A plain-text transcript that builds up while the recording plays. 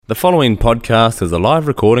The following podcast is a live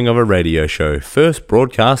recording of a radio show first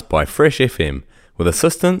broadcast by Fresh FM with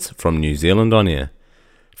assistance from New Zealand On Air.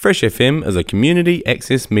 Fresh FM is a community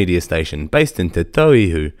access media station based in Te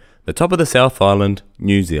Tauihu, the top of the South Island,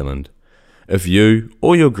 New Zealand. If you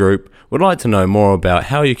or your group would like to know more about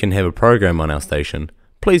how you can have a program on our station,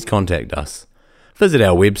 please contact us. Visit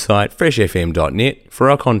our website freshfm.net for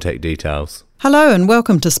our contact details. Hello and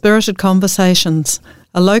welcome to Spirited Conversations,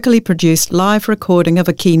 a locally produced live recording of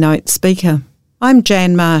a keynote speaker. I'm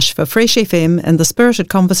Jan Marsh for Fresh FM and the Spirited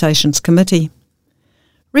Conversations Committee.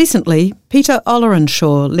 Recently, Peter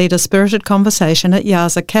Ollerenshaw led a spirited conversation at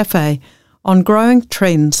Yaza Cafe on growing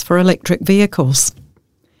trends for electric vehicles.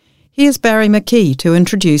 Here's Barry McKee to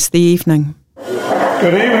introduce the evening.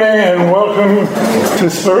 Good evening and welcome to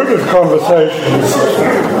Spirited Conversations.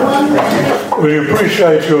 We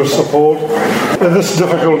appreciate your support in this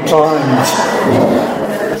difficult times.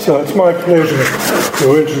 So it's my pleasure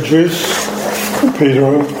to introduce Peter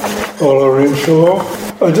Ollerenshaw.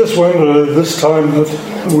 I just wonder at this time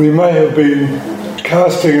that we may have been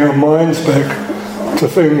casting our minds back to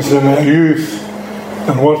things in our youth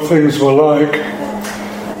and what things were like.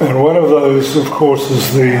 And one of those, of course,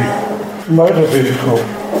 is the motor vehicle.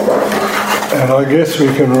 And I guess we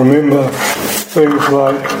can remember things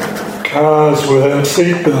like cars without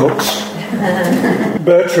seat belts,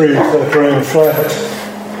 batteries that ran flat,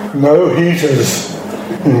 no heaters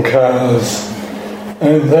in cars,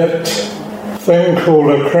 and that thing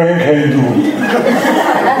called a crank handle.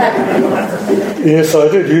 Yes, I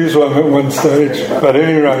did use one at one stage, but at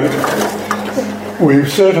any rate,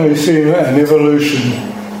 we've certainly seen an evolution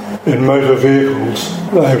in motor vehicles.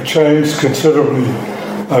 They have changed considerably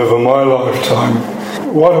over my lifetime.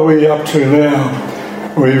 What are we up to now?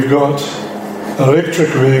 We've got electric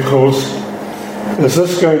vehicles. Is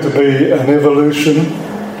this going to be an evolution?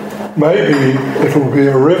 Maybe it will be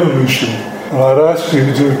a revolution. And I'd ask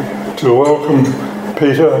you to welcome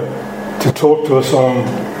Peter to talk to us on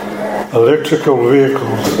electrical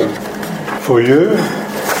vehicles. For you,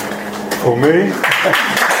 for me.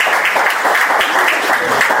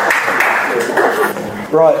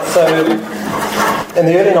 Right, so in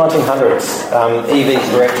the early 1900s,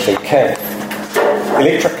 EVs were actually king.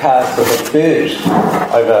 Electric cars were the third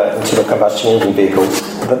over internal combustion engine vehicles.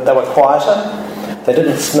 They were quieter, they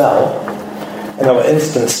didn't smell, and they were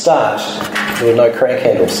instant start. There were no crank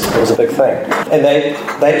handles. It was a big thing. And they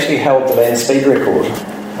actually held the land speed record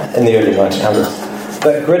in the early 1900s.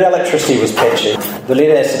 But grid electricity was patchy. The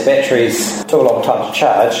lead-acid batteries took a long time to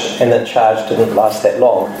charge, and that charge didn't last that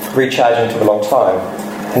long. Recharging took a long time.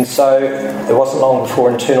 And so it wasn't long before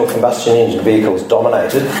internal combustion engine vehicles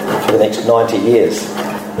dominated for the next 90 years.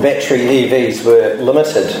 Battery EVs were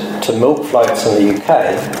limited to milk floats in the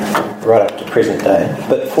UK, right up to present day.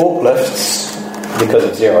 But forklifts, because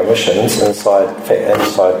of zero emissions inside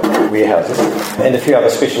warehouses, and a few other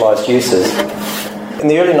specialised uses. In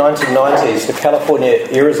the early 1990s, the California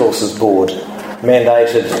Air Resources Board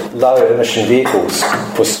mandated low emission vehicles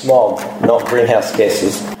for smog, not greenhouse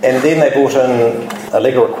gases. And then they brought in a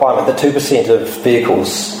legal requirement that 2% of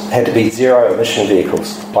vehicles had to be zero emission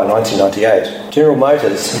vehicles by 1998. General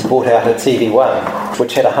Motors brought out its EV1,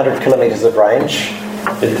 which had 100 kilometres of range.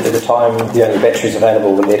 At the time, the only batteries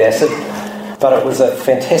available were lead acid. But it was a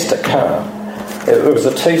fantastic car. It was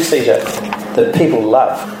a two-seater that people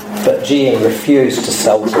loved, but GM refused to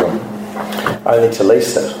sell to them, only to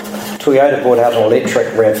lease it. Toyota brought out an electric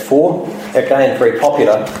RAV4, again very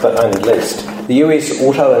popular, but only leased. The US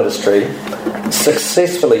auto industry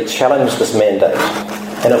successfully challenged this mandate,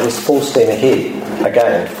 and it was full steam ahead,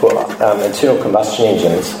 again, for internal combustion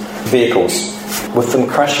engines, vehicles, with them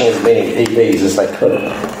crushing as many EVs as they could.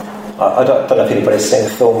 I don't know if anybody's seen the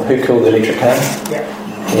film Who Killed the Electric Car?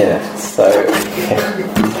 Yeah, so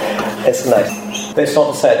it's nice. That's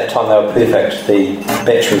not to say at the time they were perfect. The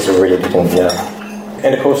batteries were really getting,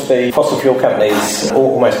 And of course the fossil fuel companies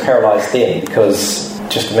almost paralysed them, because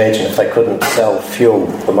just imagine if they couldn't sell fuel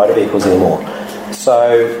for motor vehicles anymore.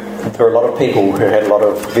 So there were a lot of people who had a lot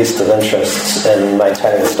of vested interests in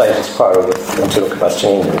maintaining the status quo with internal combustion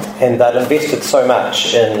engines. And they'd invested so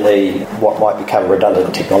much in what might become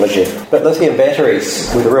redundant technology. But lithium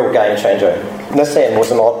batteries were the real game changer. Nissan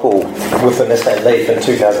was an oddball with the Nissan Leaf in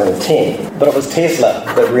 2010, but it was Tesla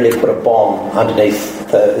that really put a bomb underneath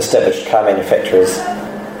the established car manufacturers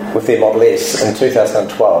with their Model S in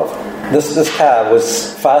 2012. This car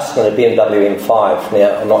was faster than a BMW M5.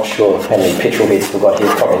 Now, I'm not sure how many petrol heads we've got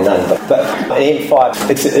here, probably none, but an M5,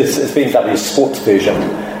 it's BMW's sports version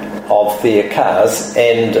of their cars,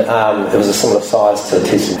 and it was a similar size to the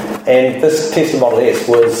Tesla. And this Tesla Model S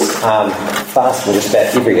was faster in just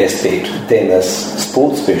about every aspect than this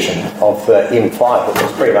sports version of the M5, which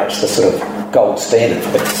was pretty much the sort of gold standard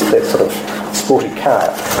for that sort of sporty car.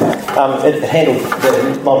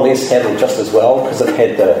 The Model S handled just as well because it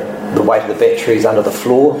had the weight of the batteries under the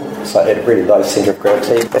floor, so it had really low centre of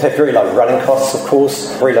gravity. It had very low running costs, of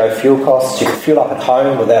course, very low fuel costs. You could fuel up at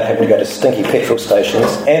home without having to go to stinky petrol stations,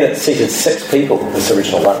 and it seated 6 people, this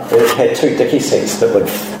original one. It had 2 dicky seats that would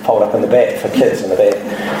fold up in the back for kids in the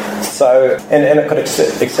back. So, and it could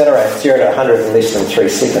accelerate 0 to 100 in less than 3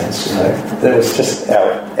 seconds. You know, it was just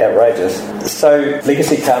outrageous. So,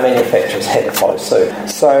 legacy car manufacturers had to follow suit.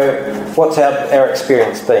 So, what's our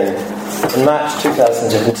experience been? In March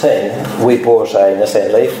 2017, we bought a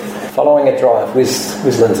Nissan Leaf. Following a drive,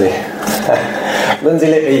 where's Lindsay? Lindsay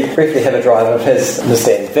let me briefly have a drive of his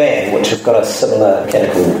Nissan van, which has got a similar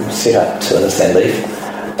mechanical setup to a Nissan Leaf.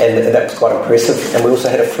 And that was quite impressive. And we also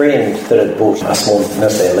had a friend that had bought a small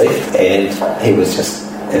Nissan Leaf, and he was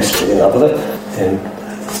just absolutely in love with it.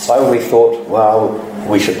 And so we thought, well,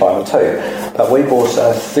 we should buy one too. But we bought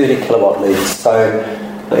a 30 kilowatt Leaf. So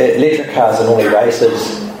electric cars are normally rated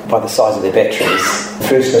by the size of their batteries. The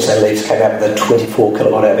first Nissan Leafs came out with a 24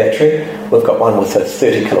 kilowatt hour battery. We've got one with a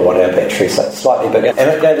 30 kilowatt hour battery, so it's slightly bigger. And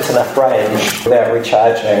it gave us enough range without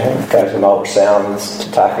recharging. Go to Mulch Sounds, to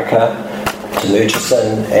Takaka, to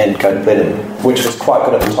Murchison, and go to Blenheim, which was quite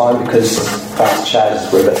good at the time because fast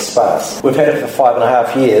charges were a bit sparse. We've had it for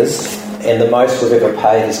 5.5 years, and the most we've ever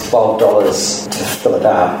paid is $12 to fill it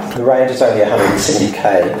up. The range is only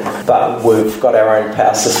 170k, but we've got our own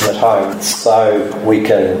power system at home, so we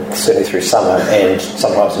can, certainly through summer and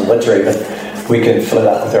sometimes in winter even, we can fill it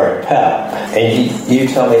up with our own power. And you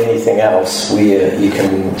tell me anything else where you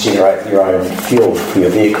can generate your own fuel for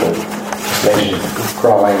your vehicle. Imagine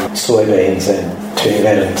growing soybeans and turning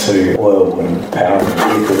that into oil and powering the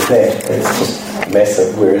vehicle with that. It's just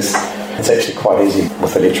massive, whereas it's actually quite easy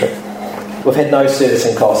with electric. We've had no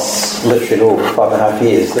servicing costs literally at all for 5.5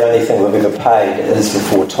 years. The only thing we've ever paid is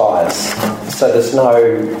for 4 tyres. So there's no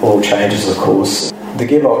oil changes, of course. The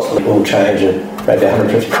gearbox will oil change at maybe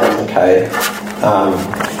 150,000 k.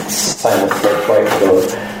 Same with the brake.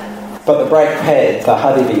 But the brake pad, they're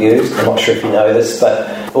hardly ever used. I'm not sure if you know this,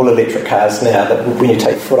 but all electric cars now, that when you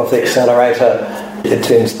take your foot off the accelerator, it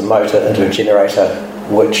turns the motor into a generator,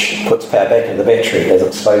 which puts power back into the battery as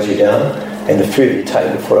it slows you down. And the further you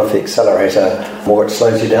take your foot off the accelerator, the more it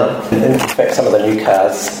slows you down. In fact, some of the new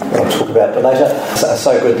cars, I'll talk about it later, are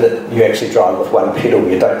so good that you actually drive with one pedal.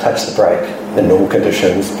 You don't touch the brake in normal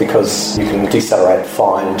conditions because you can decelerate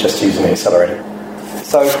fine just using the accelerator.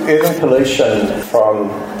 So urban pollution from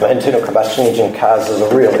internal combustion engine cars is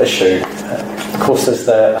a real issue. Of course, there's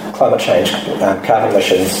the climate change, carbon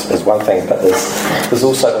emissions is one thing, but there's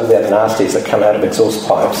also all the other nasties that come out of exhaust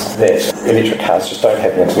pipes that electric cars just don't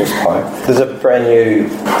have an exhaust pipe. There's a brand new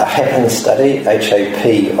HAPINZ study,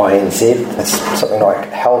 HAPINZ, it's something like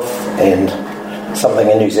health and something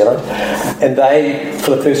in New Zealand, and they,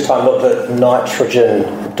 for the first time, looked at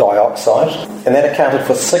nitrogen dioxide, and that accounted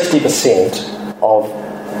for 60% of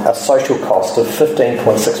a social cost of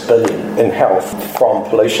 $15.6 billion in health from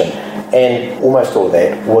pollution, and almost all of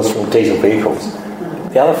that was from diesel vehicles.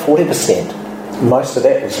 The other 40%, most of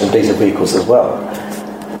that was from diesel vehicles as well.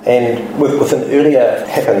 And with an earlier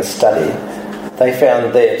HAPINZ study, they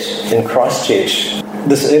found that in Christchurch,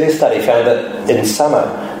 this earlier study found that in summer,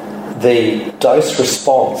 the dose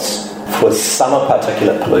response for summer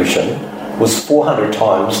particulate pollution was 400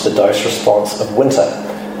 times the dose response of winter.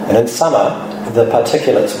 And in summer, the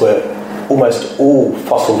particulates were almost all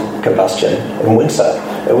fossil combustion. In winter,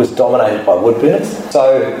 it was dominated by wood burners.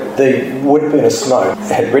 So the wood burner smoke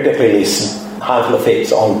had radically less harmful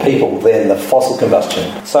effects on people than the fossil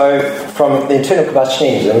combustion. So from the internal combustion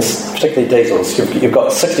engines, particularly diesels, you've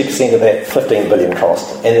got 60% of that 15 billion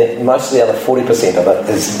cost, and then most of the other 40% of it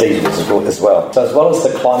is diesels as well. So as well as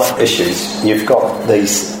the climate issues, you've got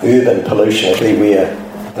these urban pollution where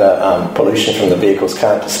the pollution from the vehicles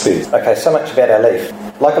can't disperse. Okay, so much about our Leaf.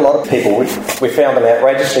 Like a lot of people, we found them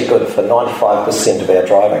outrageously good for 95% of our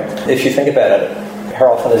driving. If you think about it,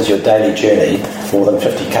 how often is your daily journey more than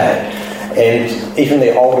 50k? And even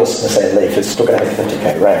the oldest Nissan Leaf is still going to have a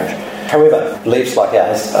 50k range. However, Leafs like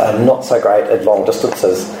ours are not so great at long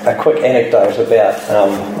distances. A quick anecdote about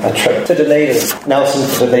a trip to Dunedin. Nelson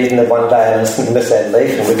to Dunedin in one day in Nissan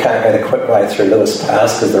Leaf, and we can't go the quick way through Lewis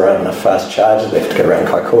Pass because there aren't enough fast chargers. We have to go around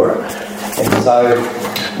Kaikoura. And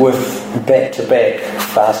so with back-to-back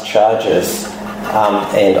fast chargers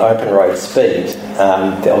and open road speed,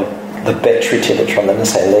 the battery temperature on the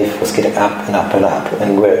Nissan Leaf was getting up and up and up,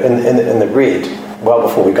 and we're in the red well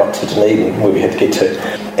before we got to Dunedin, where we had to get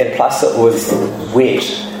to. and plus it was wet,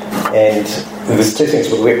 and there's two things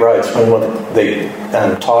with wet roads. One, the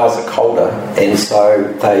tyres are colder, and so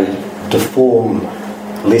they deform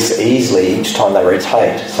less easily each time they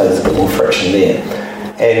rotate, so there's a bit more friction there.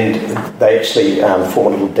 And they actually form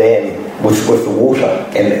a little dam with the water,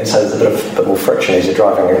 and so there's a bit more friction as you're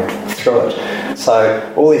driving through it.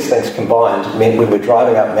 So all these things combined meant when we're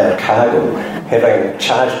driving up Mount Cargill, having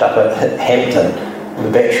charged up at Hampton,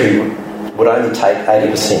 the battery would only take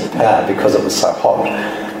 80% power because it was so hot.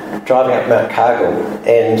 Driving up Mount Cargill,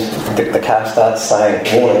 and the car starts saying,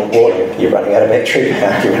 warning, warning, you're running out of battery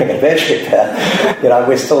power, you're running out of battery power. You know,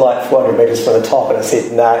 we're still like 400 metres from the top, and it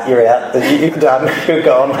said, nah, you're out, you're done, you're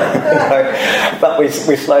gone. You know? But we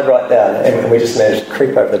slowed right down, and we just managed to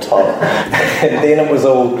creep over the top. And then it was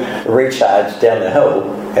all recharged down the hill,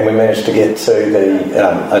 and we managed to get to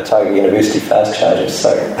the Otago University fast chargers,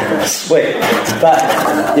 so sweet.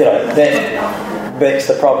 But, you know, that's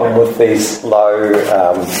the problem with these low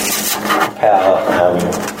power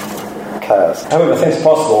cars. However, things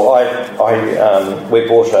possible. We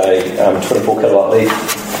bought a 24 kilowatt Leaf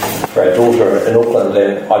for our daughter in Auckland,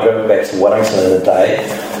 and I drove it back to Wellington in a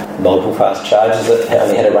day. Multiple fast chargers. It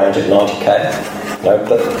only had a range of 90k. But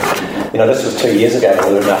this was 2 years ago, and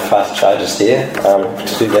there were enough fast chargers there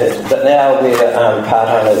to do that. But now we're part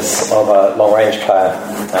owners of a long range car.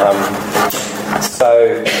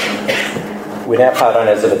 So we're now part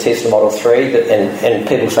owners of a Tesla Model 3, and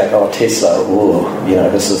people think, oh, Tesla,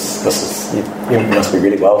 this is you must be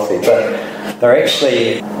really wealthy. But they're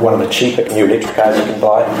actually one of the cheaper new electric cars you can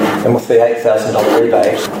buy, and with the $8,000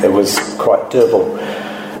 rebate, it was quite doable.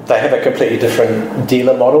 They have a completely different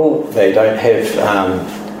dealer model. They don't have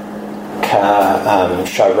car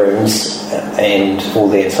showrooms and all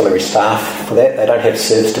the ancillary staff for that. They don't have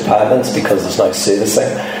service departments because there's no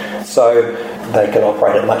servicing. So they can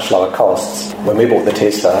operate at much lower costs. When we bought the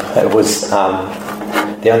Tesla, it was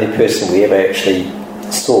the only person we ever actually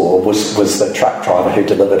saw was the truck driver who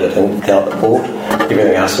delivered it down at the port.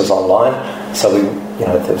 Everything else was online, so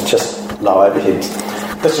there was just low overheads.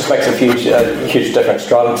 This just makes a huge difference.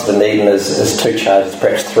 Driving to Dunedin is 2 charges,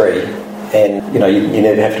 perhaps 3, and you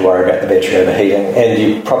never have to worry about the battery overheating, and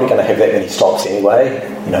you're probably going to have that many stops anyway,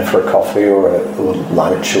 for a coffee or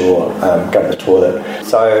lunch or go to the toilet.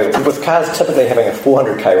 So with cars typically having a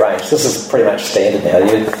 400k range, this is pretty much standard now.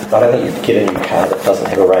 I don't think you'd get a new car that doesn't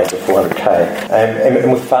have a range of 400k.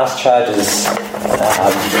 And with fast chargers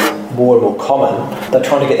more and more common, they're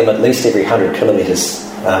trying to get them at least every 100 kilometres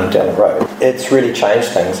down the road. It's really changed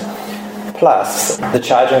things. Plus, the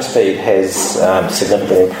charging speed has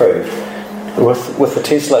significantly improved. With the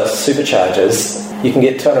Tesla superchargers, you can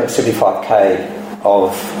get 275k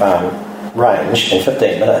of range in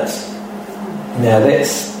 15 minutes. Now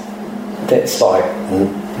that's like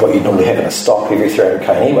what you'd normally have in a stock every 300k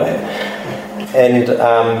anyway. And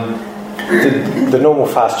the normal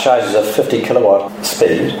fast chargers are 50 kilowatt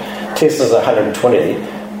speed. Tesla's 120,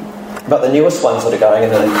 but the newest ones that are going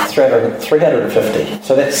in are 350.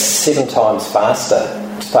 So that's 7 times faster.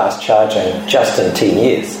 Fast charging just in 10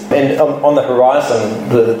 years. And on the horizon,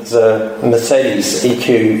 the Mercedes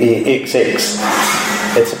EQE XX,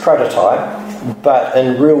 it's a prototype, but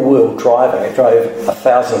in real world driving, it drove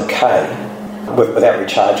 1,000k without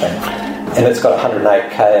recharging, and it's got a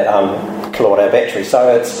 108k kilowatt hour battery.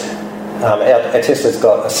 So it's our Tesla's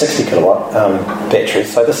got a 60 kilowatt battery.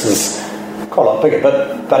 So this is quite a lot bigger,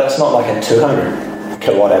 but it's not like a 200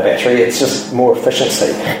 kilowatt hour battery. It's just more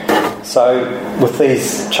efficiency. So with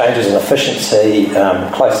these changes in efficiency,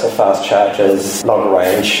 closer fast chargers, longer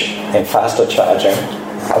range and faster charging,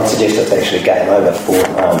 I would suggest it's actually game over for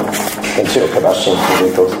internal combustion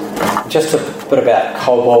vehicles. Just a bit about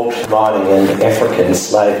cobalt mining and African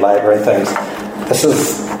slave labour and things. This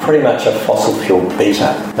is pretty much a fossil fuel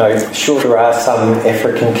beta. Now, sure, there are some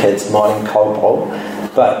African kids mining cobalt,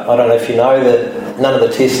 but I don't know if you know that none of the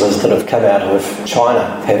Teslas that have come out of China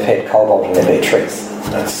have had cobalt in their batteries.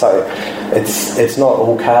 So it's not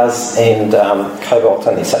all cars, and cobalt's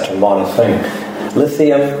only such a minor thing.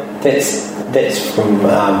 Lithium, that's from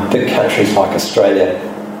big countries like Australia,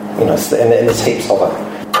 and there's heaps of it.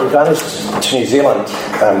 The advantage to New Zealand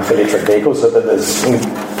for electric vehicles is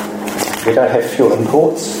we don't have fuel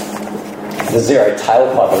imports. There's zero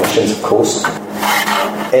tailpipe emissions, of course.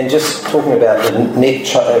 And just talking about the net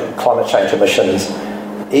climate change emissions,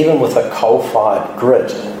 even with a coal-fired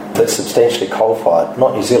grid that's substantially coal-fired,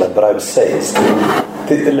 not New Zealand but overseas,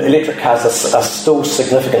 the electric cars are still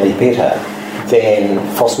significantly better than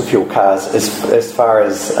fossil fuel cars as far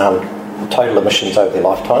as total emissions over their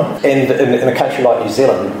lifetime. And in a country like New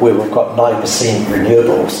Zealand, where we've got 90%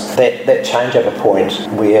 renewables, that changeover point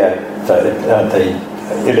where the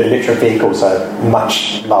electric vehicles are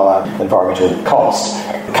much lower environmental cost.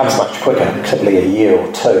 It comes much quicker, typically a year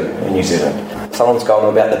or two in New Zealand. Someone's gone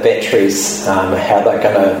on about the batteries, how they're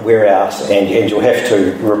going to wear out, and you'll have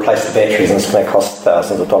to replace the batteries, and it's going to cost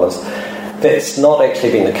thousands of dollars. That's not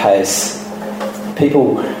actually been the case.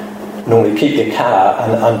 People normally keep their car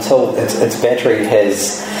until its battery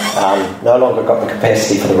has no longer got the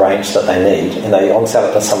capacity for the range that they need, and they on-sell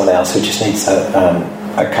it to someone else who just needs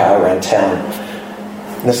a car around town.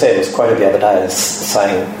 Nissan was quoted the other day as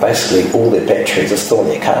saying basically all their batteries are still in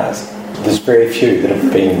their cars. There's very few that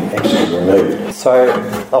have been actually removed. So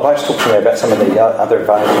I'd like to talk to you about some of the other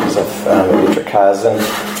advantages of electric cars,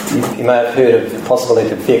 and you may have heard of the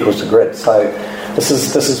possibility of vehicles to grid. So this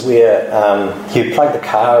is where you plug the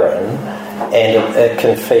car in, and it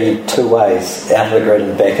can feed two ways, out of the grid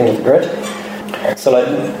and back into the grid. So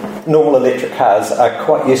like normal electric cars are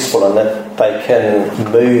quite useful in that they can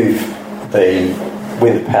move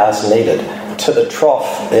when the power's needed to the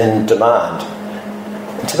trough in demand.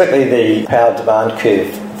 Typically the power demand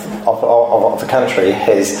curve of the country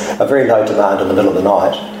has a very low demand in the middle of the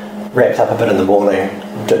night, ramps up a bit in the morning,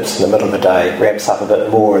 dips in the middle of the day, ramps up a bit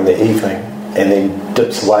more in the evening, and then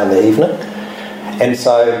dips away in the evening. And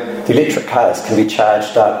so the electric cars can be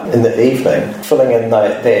charged up in the evening, filling in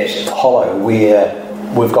that hollow where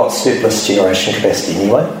we've got surplus generation capacity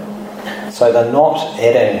anyway. So they're not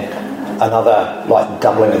adding another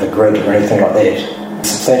doubling of the grid or anything like that. It's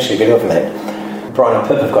substantially better than that. Brian and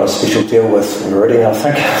Pip have got a special deal with Meridian, I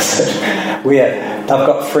think, where they've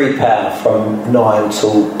got free power from 9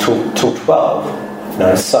 till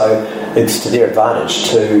 12. So it's to their advantage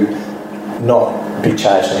to not be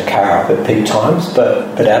charging the car up at peak times,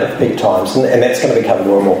 but out of peak times, and that's going to become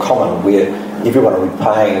more and more common, where everyone will be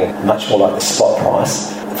paying much more like the spot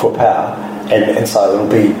price for power, and so it'll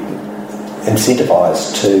be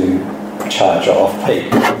incentivised to charge off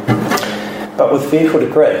peak. But with vehicle to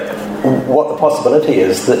grid, what the possibility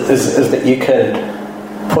is that you can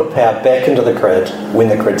put power back into the grid when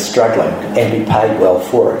the grid's struggling and be paid well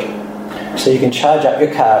for it. So you can charge up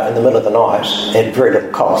your car in the middle of the night at very little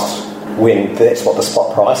cost, when that's what the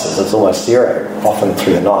spot price is. It's almost zero, often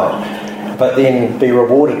through the night. But then be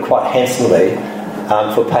rewarded quite handsomely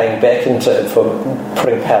for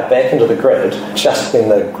putting power back into the grid just when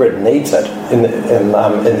the grid needs it in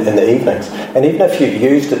the evenings. And even if you've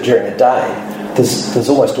used it during the day, there's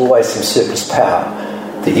almost always some surplus power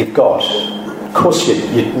that you've got. Of course,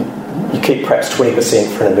 you keep perhaps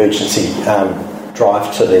 20% for an emergency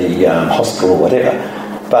drive to the hospital or whatever,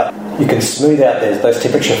 but you can smooth out those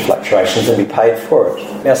temperature fluctuations and be paid for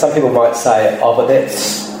it. Now, some people might say, but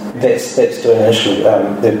that's doing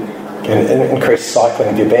an increased cycling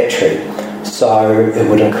of your battery, so it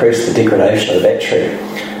would increase the degradation of the battery.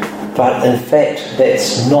 But in fact,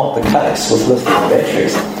 that's not the case with lithium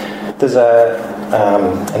batteries. There's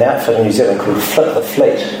an outfit in New Zealand called Flip the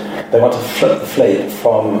Fleet. They want to flip the fleet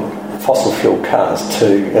from fossil fuel cars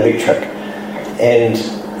to electric, and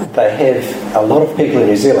they have a lot of people in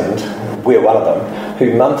New Zealand, we're one of them,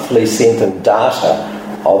 who monthly send them data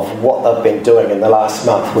of what they've been doing in the last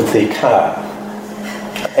month with their car,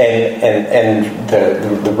 and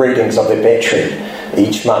the readings of their battery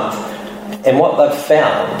each month. And what they've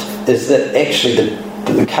found is that actually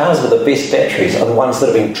the cars with the best batteries are the ones that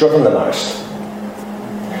have been driven the most.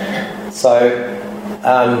 So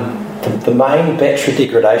the main battery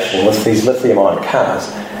degradation with these lithium-ion cars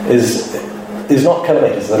is not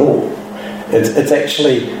kilometres at all. It's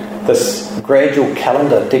actually this gradual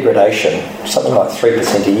calendar degradation, something like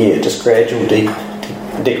 3% a year, just gradual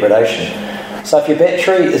degradation. So if your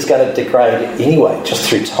battery is going to degrade anyway, just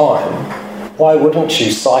through time, why wouldn't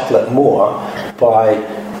you cycle it more by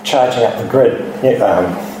charging up the grid,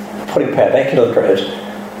 putting power back into the grid,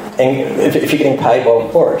 and if you're getting paid well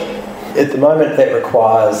for it? At the moment, that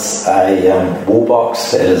requires a wall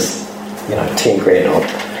box that is, 10 grand odd.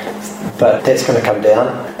 But that's going to come down,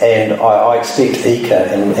 and I expect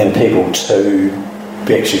ECA and people to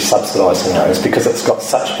be actually subsidising those because it's got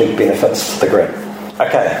such big benefits for the grid.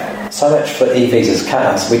 Okay, so much for EVs as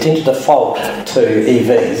cars. We tend to default to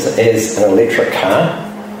EVs as an electric car,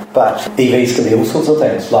 but EVs can be all sorts of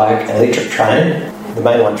things, like an electric train. The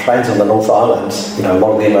main one, trains on the North Island, a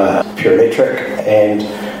lot of them are pure electric, and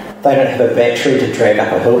they don't have a battery to drag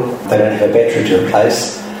up a hill. They don't have a battery to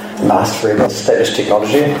replace. Last forever, established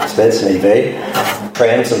technology, so that's an EV.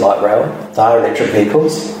 Trams and light rail, they are electric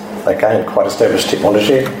vehicles. Again, quite established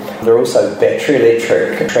technology. There are also battery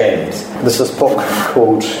electric trams. There's this book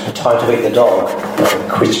called Time to Eat the Dog,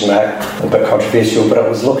 question mark, a bit controversial, but it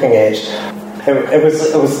was looking at It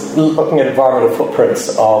was looking at environmental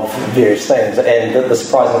footprints of various things, and the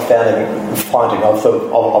surprising finding of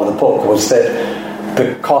the book was that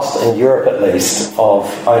the cost in Europe, at least, of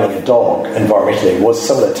owning a dog environmentally was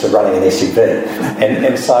similar to running an SUV.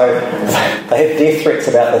 And so they had death threats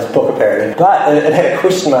about this book, apparently. But it had a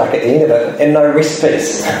question mark at the end of it and no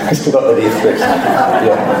recipes. I still got the death threats.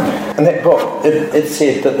 Yeah. And that book, it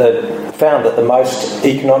said that found that the most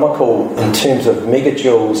economical in terms of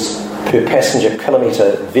megajoules per passenger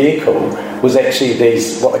kilometre vehicle was actually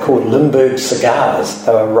these, what they called Limburg cigars.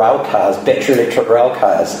 They were rail cars, battery electric rail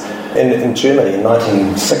cars in Germany in the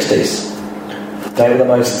 1960s. They were the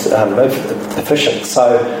most efficient.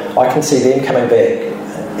 So I can see them coming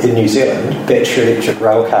back in New Zealand. Battery electric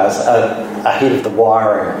rail cars are ahead of the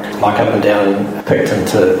wiring, like up and down Picton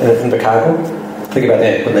to Invercargill. Think about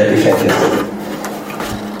that, wouldn't that be fantastic?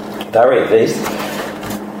 They're EVs.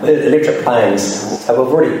 Electric planes, so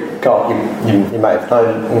we've already got, you may have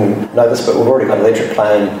know this, but we've already got an electric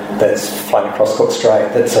plane that's flying across Cook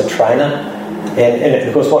Strait that's a trainer. And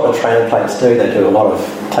of course what the trainer planes do, they do a lot of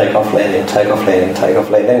take-off landing,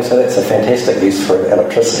 so that's a fantastic use for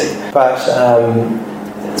electricity. But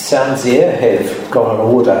Sounds Air have got on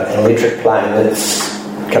order an electric plane that's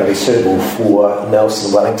going to be suitable for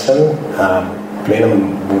Nelson Wellington,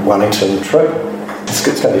 Blenheim Wellington trip. It's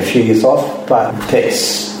going to be a few years off, but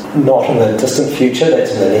that's not in the distant future,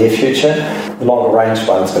 that's in the near future. The longer range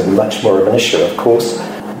ones are much more of an issue, of course.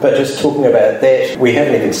 But just talking about that, we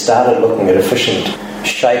haven't even started looking at efficient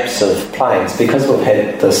shapes of planes because we've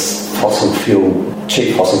had this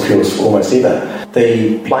cheap fossil fuels for almost ever.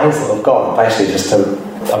 The planes that we've got are basically just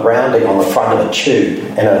a rounding on the front of a tube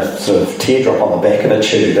and a sort of teardrop on the back of a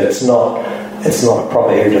tube. It's not a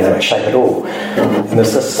proper aerodynamic shape at all. And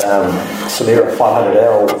there's this Solera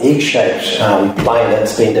 500L egg-shaped plane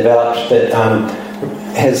that's been developed that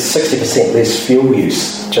has 60% less fuel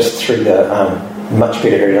use just through the much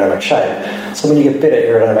better aerodynamic shape. So when you get better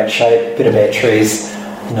aerodynamic shape, better batteries,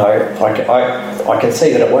 I can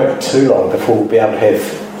see that it won't be too long before we'll be able to have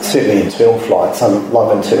certainly internal flights,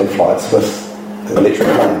 live internal flights with electric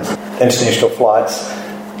planes. International flights,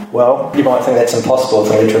 well, you might think that's impossible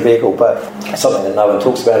with an electric vehicle, but something that no one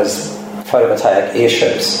talks about is photovoltaic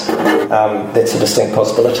airships. That's a distinct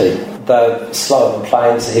possibility. They're slower than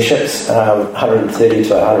planes, airships, 130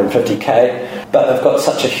 to 150k, but they've got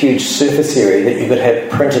such a huge surface area that you could have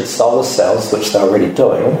printed solar cells, which they're already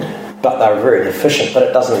doing, but they're very efficient. But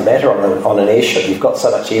it doesn't matter on an airship, you've got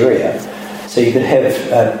so much area. So you could have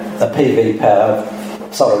a PV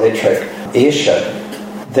powered solar electric airship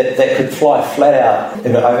that could fly flat out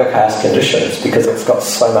in overcast conditions because it's got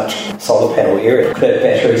so much solar panel area. It could have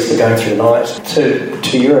batteries for going through the night.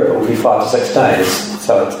 To Europe it will be 5 to 6 days,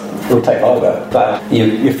 so it will take longer. But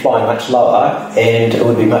you're flying much lower and it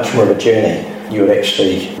would be much more of a journey. You would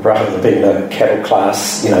actually, rather than being a cattle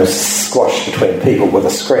class, squashed between people with a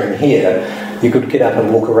screen here, you could get up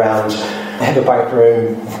and walk around, have a bunk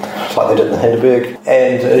room like they did in Hindenburg,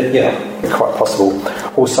 and quite possible.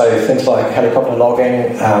 Also things like helicopter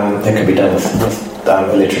logging, that could be done with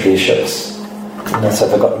electric airships. So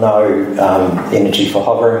they've got no energy for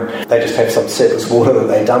hovering. They just have some surplus water that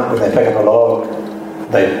they dump when they pick up a log.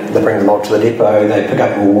 They bring the log to the depot, they pick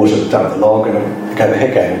up more water, dump the log, and go back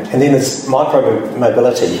again. And then there's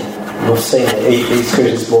micro-mobility. We've seen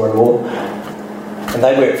e-scooters more and more, and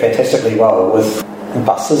they work fantastically well with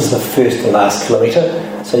buses the first and last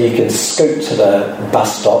kilometre. So you can scoot to the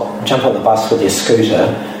bus stop, jump on the bus with your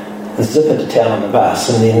scooter, zip into town on the bus,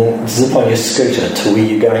 and then zip on your scooter to where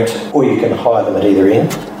you're going to, or you can hire them at either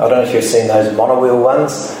end. I don't know if you've seen those monowheel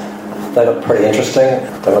ones. They look pretty interesting,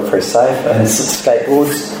 they look pretty safe, and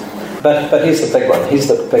skateboards. But here's the big one, here's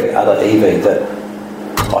the big other EV that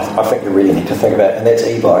I think you really need to think about, and that's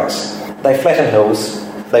e-bikes. They flatten hills,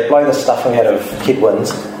 they blow the stuffing out of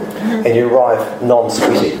headwinds, and you arrive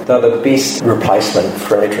non-sweaty. They're the best replacement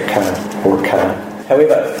for an electric car or a car.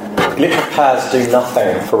 However, electric cars do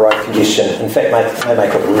nothing for road congestion, in fact they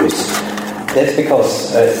make it worse. That's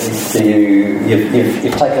because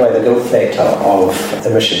you've taken away the guilt factor of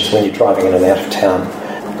emissions when you're driving in and out of town.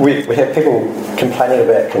 We have people complaining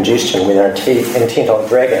about congestion when they're intent on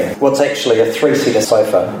dragging what's actually a 3-seater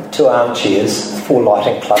sofa, 2 armchairs, 4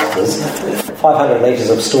 lighting clusters, 500 litres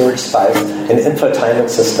of storage space, an infotainment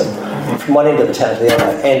system from one end of the town to the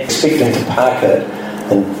other, and expecting to park it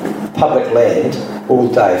in public land all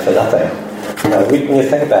day for nothing. When you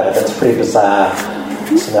think about it, it's a pretty bizarre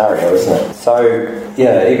scenario, isn't it? So, even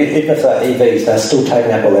if they're EVs, they're still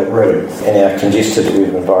taking up all that room in our congested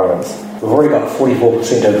urban environments. We've already got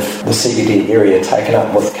 44% of the CBD area taken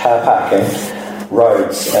up with car parking,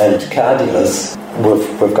 roads and car dealers,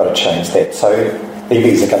 we've got to change that. So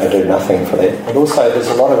EVs are going to do nothing for that. And also there's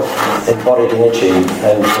a lot of embodied energy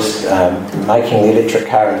in just making the electric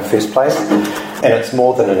car in the first place. And it's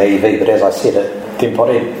more than an EV, but as I said, the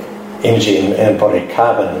embodied energy and embodied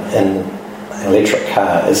carbon in an electric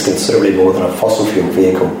car is considerably more than a fossil fuel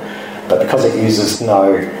vehicle. But because it uses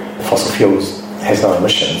no fossil fuels, has no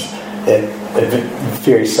emissions, it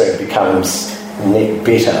very soon becomes net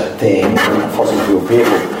better than a fossil fuel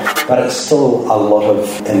vehicle. But it's still a lot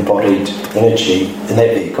of embodied energy in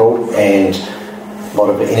that vehicle and a lot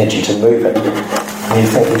of energy to move it. And you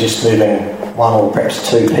think you're just moving one or perhaps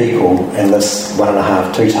two people in this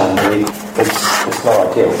 1.5, 2 tonne vehicle. It's not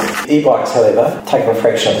ideal. E-bikes, however, take a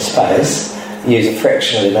fraction of the space, use a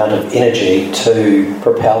fraction of the amount of energy to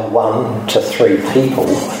propel 1 to 3 people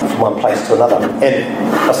from one place to another.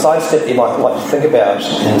 And a side step you might like to think about,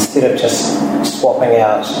 instead of just swapping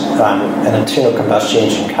out an internal combustion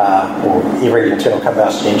engine car, or every internal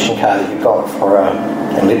combustion engine car that you've got for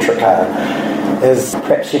an electric car, is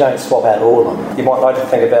perhaps you don't swap out all of them. You might like to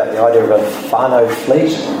think about the idea of a whānau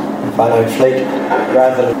fleet,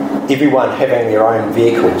 rather than everyone having their own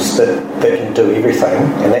vehicles that can do everything,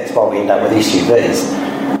 and that's why we end up with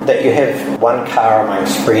SUVs, that you have one car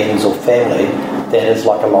amongst friends or family that is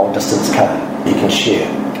like a long distance car you can share.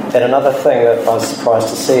 And another thing that I was surprised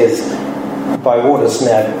to see is Bywater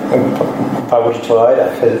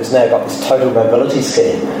Toyota has now got this total mobility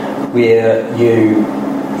scheme where you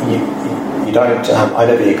don't own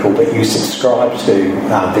a vehicle, but you subscribe to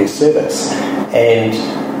their service, and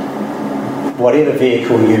whatever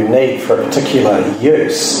vehicle you need for a particular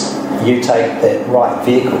use, you take that right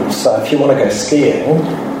vehicle. So if you want to go skiing,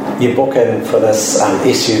 you book in for this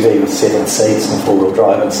SUV with 7 seats and 4-wheel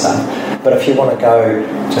drive and stuff. But if you want to go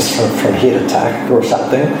just from here to Taka or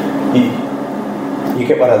something, you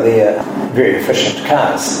get one of their very efficient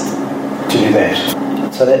cars to do that.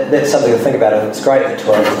 So that's something to think about, and it's great that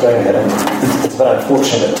Toyota's doing that. And it's a bit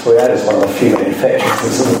unfortunate that Toyota is one of the few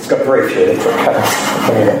manufacturers. It's got very few electric cars. I've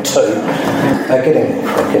only got 2. They're getting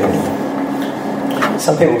there.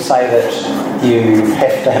 Some people say that you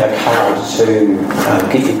have to have a car to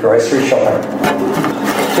get your grocery shopping.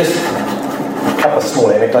 Just a couple of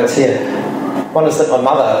small anecdotes here. One is that my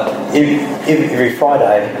mother, every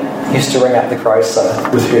Friday, used to ring up the grocer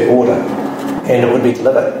with her order, and it would be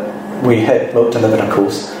delivered. We had milk delivered, of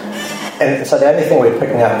course. And so the only thing we were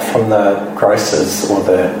picking up from the grocers or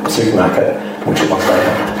the supermarket, which it was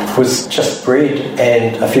later, was just bread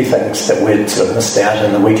and a few things that we'd sort of missed out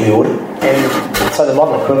in the weekly order. And so the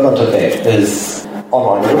modern equivalent of that is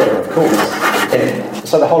online ordering, of course. And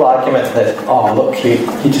so the whole argument that, oh, look,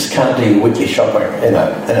 you just can't do your weekly shopping in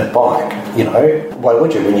a bike, why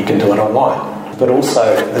would you when you can do it online? But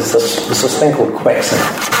also, there's this thing called Quaxing.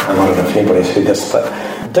 I don't know if anybody's heard this, but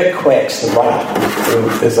Dick Quacks, the runner,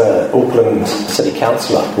 who is an Auckland City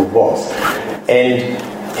Councillor, or was, and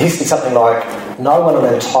he said something like, no one in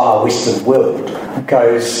the entire Western world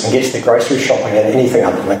goes and gets their grocery shopping in anything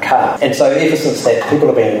other than a car. And so ever since that, people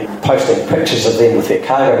have been posting pictures of them with their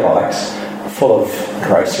cargo bikes full of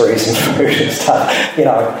groceries and food and stuff,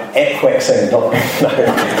 at Quaxing.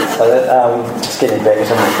 So that, just getting back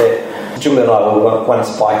into that, Julie and I were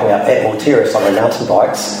once biking up Atmore Terrace on our mountain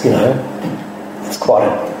bikes, it's quite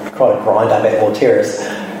a grind up Atmore Terrace.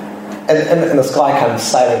 And this guy comes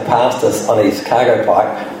sailing past us on his cargo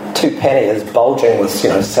bike, 2 panniers bulging with,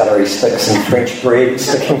 celery sticks and French bread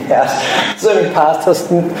sticking out, zooming past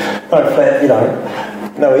us, no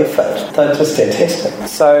effort. They're just fantastic.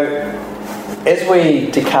 So, as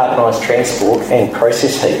we decarbonise transport and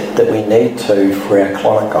process heat that we need to for our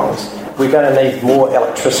climate goals, we're going to need more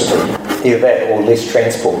electricity, either that or less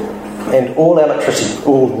transport. And all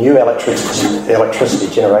new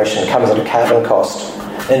electricity generation comes at a carbon cost.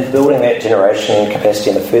 And building that generation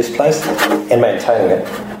capacity in the first place and maintaining it.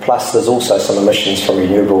 Plus, there's also some emissions from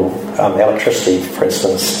renewable electricity, for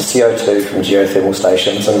instance, CO2 from geothermal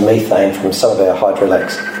stations and methane from some of our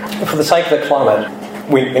hydroelectrics. For the sake of the climate,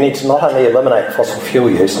 we need to not only eliminate fossil fuel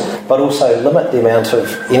use, but also limit the amount of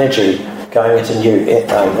energy going into new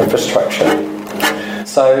infrastructure.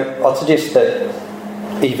 So I'd suggest that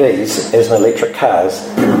EVs, as in electric cars,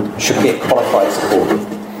 should get qualified support.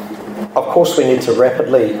 Of course, we need to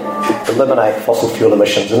rapidly eliminate fossil fuel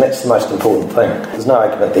emissions, and that's the most important thing. There's no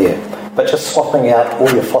argument there. But just swapping out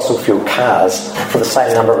all your fossil fuel cars for the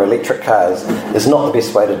same number of electric cars is not the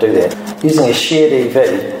best way to do that. Using a shared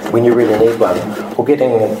EV when you really need one, or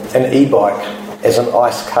getting an e-bike as an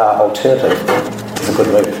ICE car alternative is a good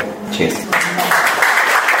move. Cheers.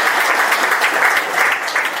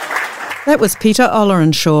 That was Peter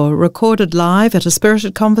Ollerenshaw, recorded live at a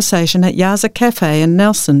Spirited Conversation at Yaza Cafe in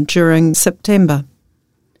Nelson during September.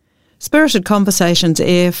 Spirited Conversations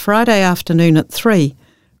air Friday afternoon at 3,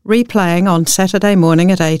 replaying on Saturday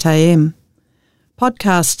morning at 8 a.m.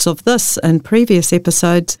 Podcasts of this and previous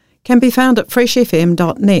episodes can be found at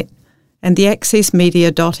freshfm.net and the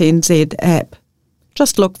accessmedia.nz app.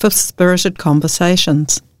 Just look for Spirited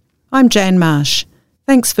Conversations. I'm Jan Marsh.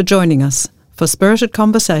 Thanks for joining us for Spirited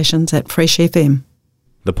Conversations at Fresh FM.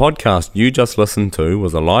 The podcast you just listened to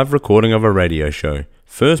was a live recording of a radio show,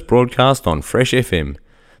 first broadcast on Fresh FM,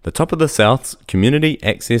 the top of the South's community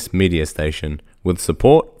access media station, with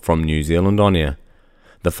support from New Zealand On Air.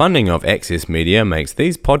 The funding of Access Media makes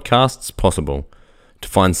these podcasts possible. To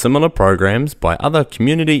find similar programs by other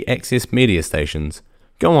community access media stations,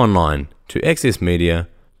 go online to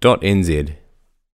accessmedia.nz.